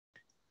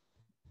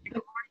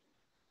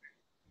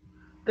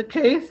The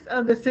Case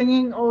of the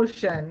Singing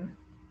Ocean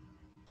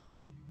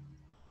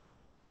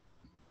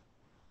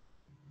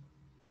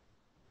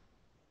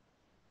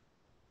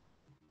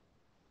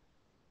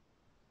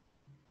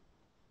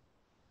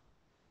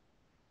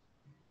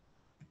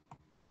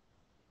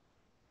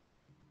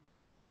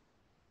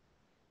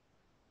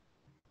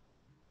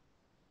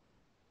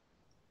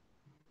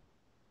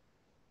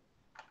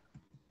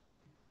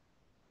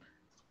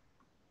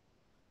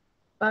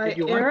Did by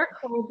you want? Eric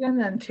Hogan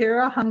and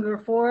Tara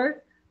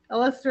Hungerford,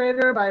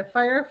 illustrator by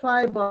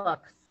Firefly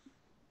Books.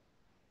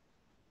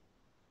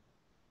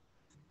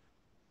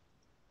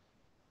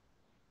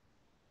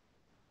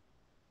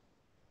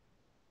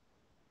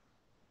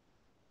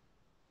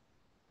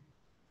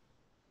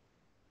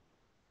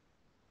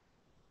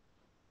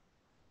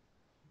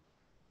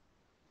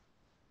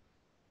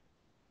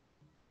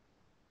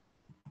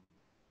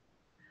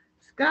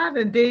 Scott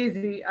and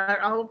Daisy are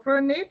out for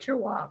a nature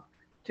walk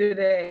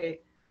today.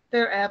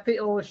 They're at the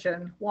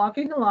ocean,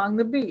 walking along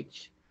the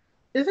beach.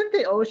 Isn't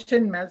the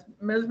ocean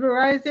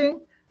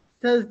mesmerizing?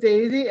 Says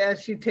Daisy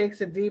as she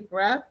takes a deep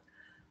breath.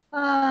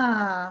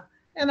 Ah,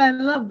 and I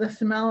love the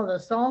smell of the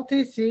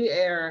salty sea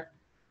air.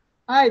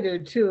 I do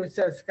too,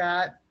 says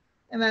Scott.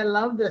 And I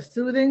love the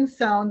soothing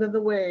sound of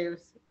the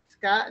waves.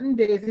 Scott and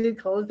Daisy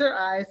close their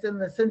eyes and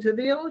listen to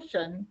the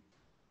ocean.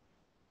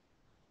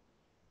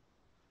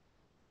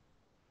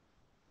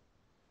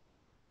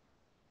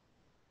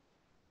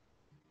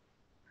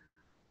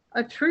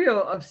 A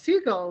trio of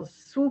seagulls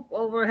swoop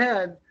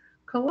overhead.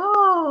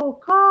 Caw,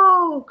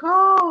 caw,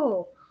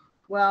 caw.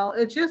 Well,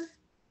 it just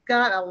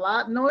got a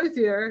lot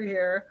noisier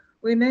here.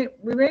 We may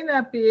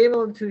not be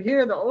able to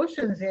hear the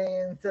ocean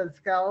singing, said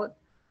Scout.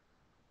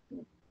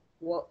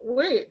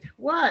 Wait,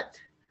 what?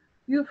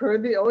 You've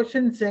heard the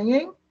ocean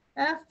singing?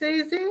 Asked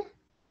Daisy.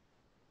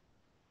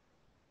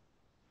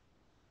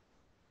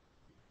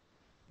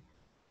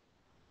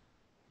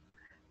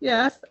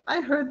 Yes,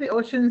 I heard the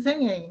ocean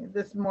singing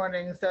this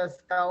morning, says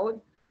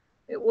Scout.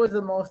 It was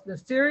the most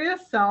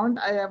mysterious sound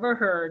I ever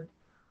heard.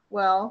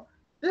 Well,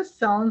 this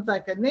sounds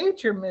like a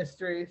nature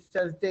mystery,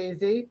 says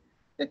Daisy.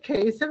 The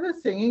case of a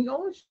singing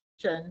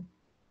ocean.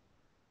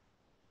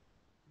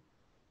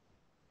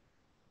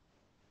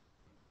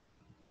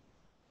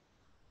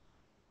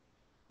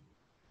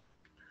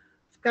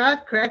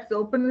 Scott cracks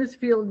open his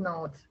field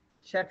notes.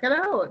 Check it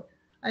out.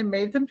 I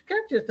made some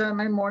sketches on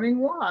my morning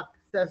walk,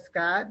 says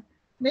Scott.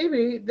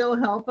 Maybe they'll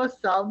help us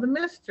solve the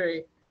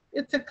mystery.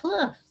 It's a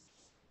cliff,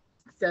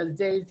 says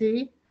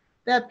Daisy.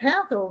 That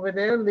path over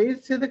there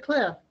leads to the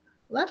cliff.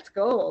 Let's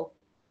go.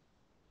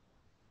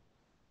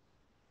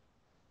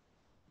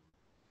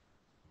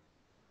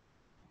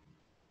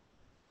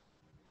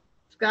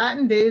 Scott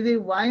and Daisy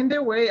wind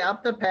their way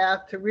up the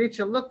path to reach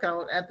a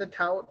lookout at the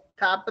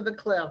top of the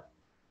cliff.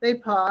 They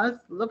pause,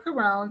 look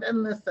around,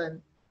 and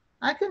listen.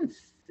 I can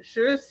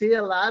sure see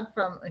a lot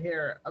from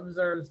here,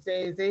 observes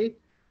Daisy,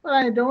 but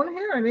I don't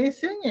hear any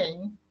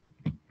singing.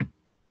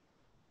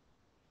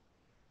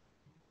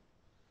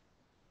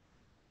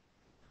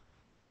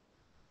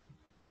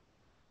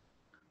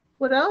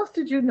 What else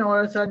did you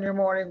notice on your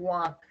morning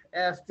walk?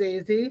 Asked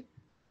Daisy.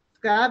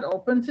 Scott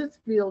opens his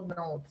field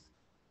notes.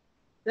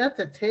 That's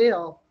a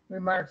tail,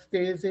 remarks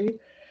Daisy.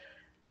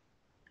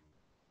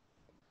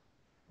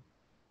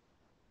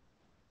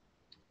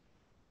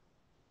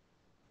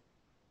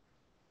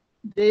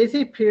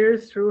 Daisy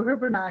peers through her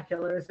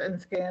binoculars and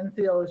scans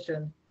the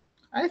ocean.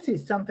 I see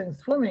something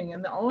swimming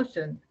in the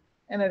ocean,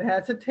 and it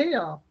has a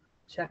tail.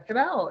 Check it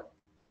out.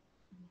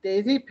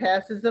 Daisy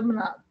passes the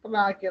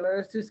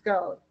binoculars to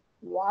Scout.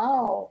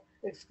 Wow,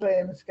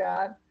 exclaims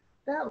Scott.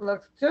 That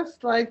looks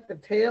just like the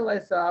tail I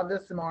saw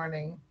this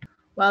morning.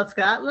 While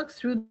Scott looks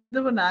through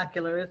the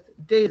binoculars,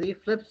 Daisy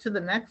flips to the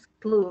next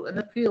clue in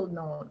the field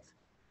notes.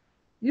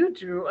 You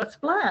drew a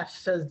splash,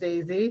 says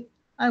Daisy.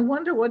 I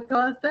wonder what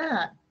caused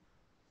that.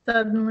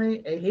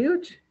 Suddenly, a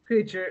huge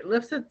creature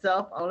lifts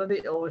itself out of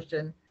the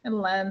ocean and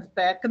lands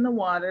back in the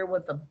water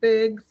with a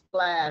big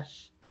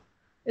splash.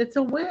 It's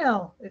a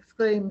whale,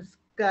 exclaims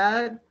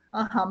Scott,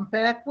 a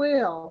humpback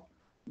whale.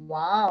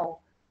 Wow,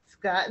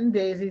 Scott and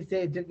Daisy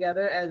say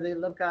together as they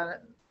look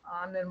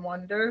on in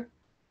wonder.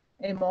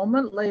 A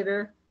moment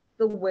later,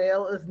 the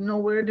whale is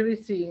nowhere to be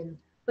seen,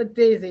 but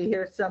Daisy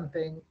hears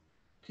something.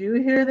 Do you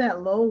hear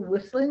that low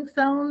whistling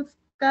sound,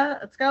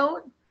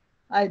 Scout?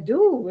 I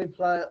do,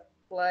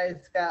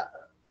 replies Scott.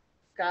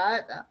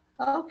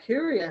 How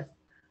curious.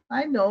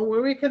 I know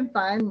where we can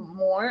find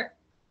more,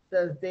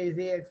 says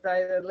Daisy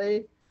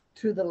excitedly.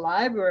 To the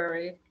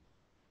library.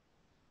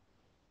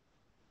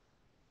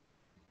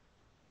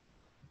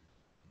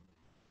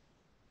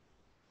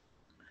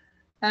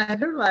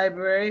 At her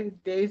library,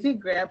 Daisy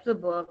grabs a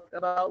book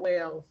about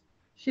whales.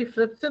 She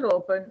flips it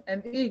open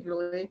and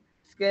eagerly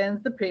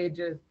scans the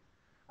pages.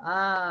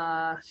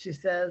 Ah, she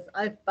says,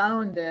 I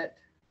found it.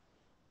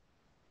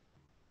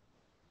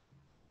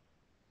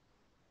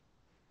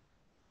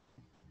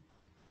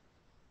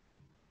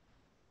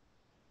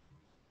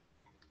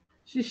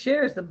 She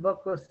shares the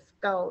book with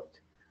Scout,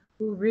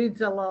 who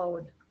reads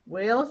aloud.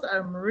 Whales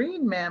are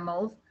marine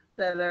mammals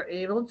that are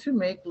able to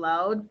make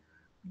loud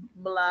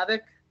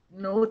melodic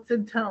notes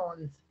and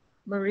tones.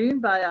 Marine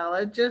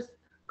biologists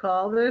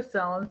call their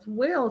sounds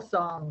whale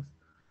songs.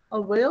 A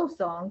whale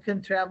song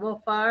can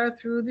travel far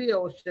through the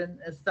ocean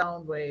as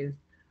sound waves,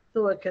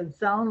 so it can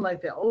sound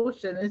like the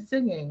ocean is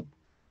singing.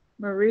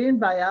 Marine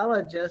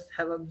biologists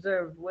have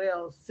observed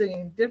whales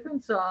singing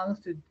different songs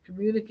to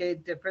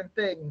communicate different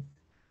things.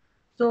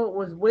 So it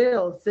was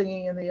whales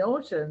singing in the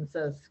ocean,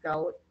 says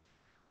Scout.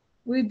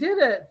 We did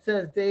it,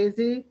 says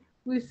Daisy.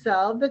 We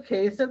solved the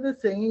case of the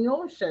singing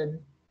ocean.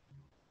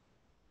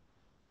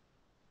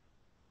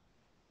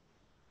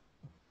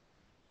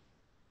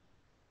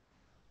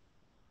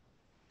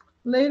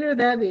 Later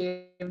that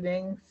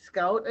evening,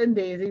 Scout and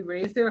Daisy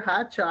raised their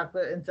hot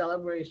chocolate in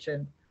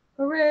celebration.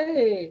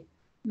 Hooray!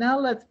 Now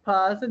let's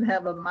pause and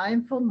have a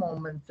mindful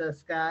moment, says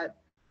Scott.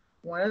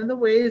 One of the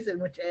ways in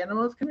which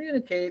animals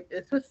communicate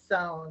is with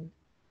sound.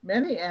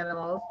 Many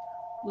animals,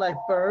 like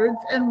birds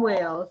and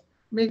whales,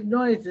 make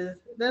noises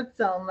that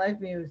sound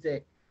like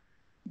music.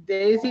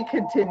 Daisy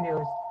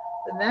continues,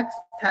 the next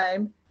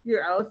time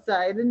you're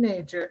outside in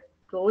nature,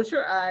 close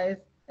your eyes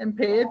and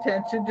pay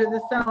attention to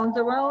the sounds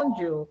around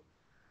you.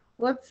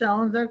 What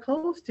sounds are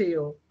close to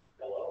you?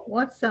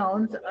 What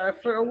sounds are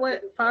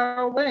far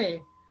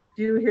away?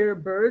 Do you hear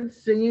birds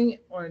singing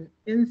or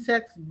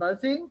insects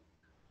buzzing?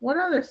 What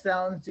other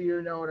sounds do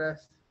you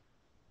notice?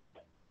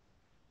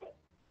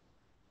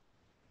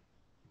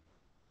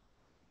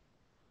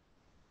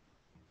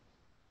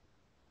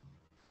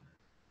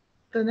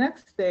 The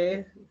next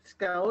day,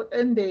 Scout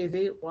and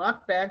Daisy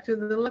walked back to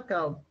the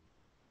lookout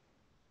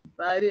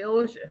by the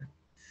ocean.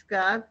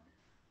 Scott,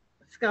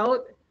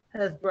 Scout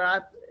has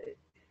brought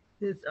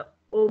his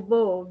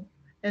oboe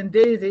and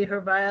Daisy her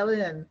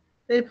violin.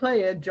 They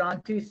play a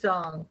jaunty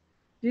song.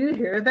 Do you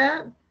hear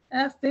that?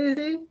 Asked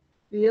Daisy.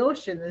 The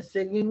ocean is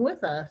singing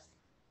with us.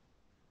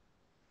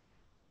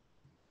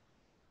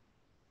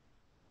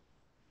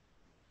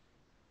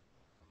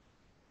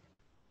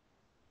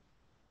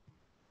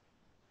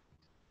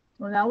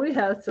 Well, now we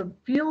have some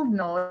field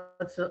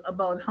notes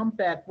about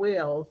humpback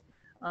whales,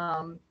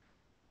 um,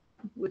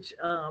 which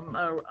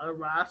are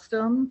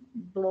rostrum,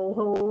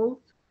 blowholes,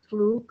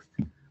 flukes,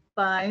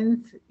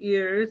 spines,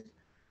 ears.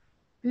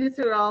 These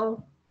are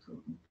all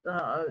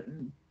uh,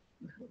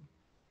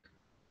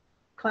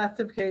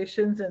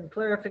 classifications and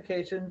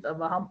clarifications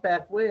of a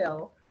humpback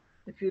whale.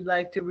 If you'd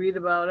like to read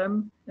about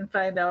them and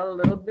find out a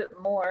little bit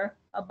more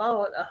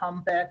about a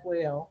humpback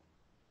whale.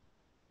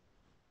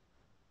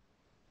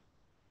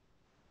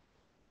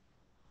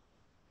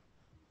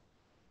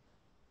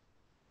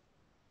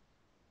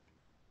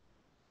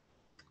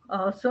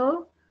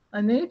 Also,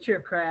 a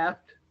nature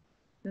craft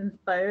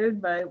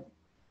inspired by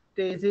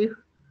Daisy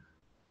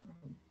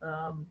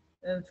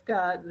and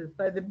Scott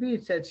by the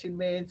beach that she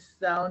made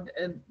sound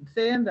and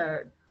sand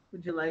art.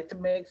 Would you like to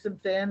make some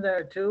sand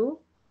art too?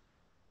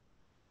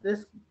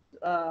 This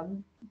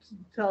um,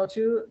 tells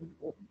you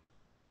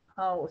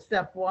how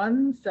step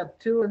one, step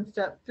two, and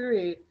step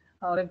three,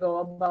 how to go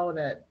about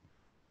it,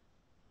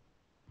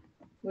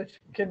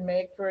 which can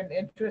make for an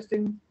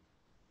interesting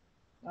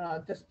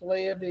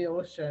display of the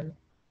ocean.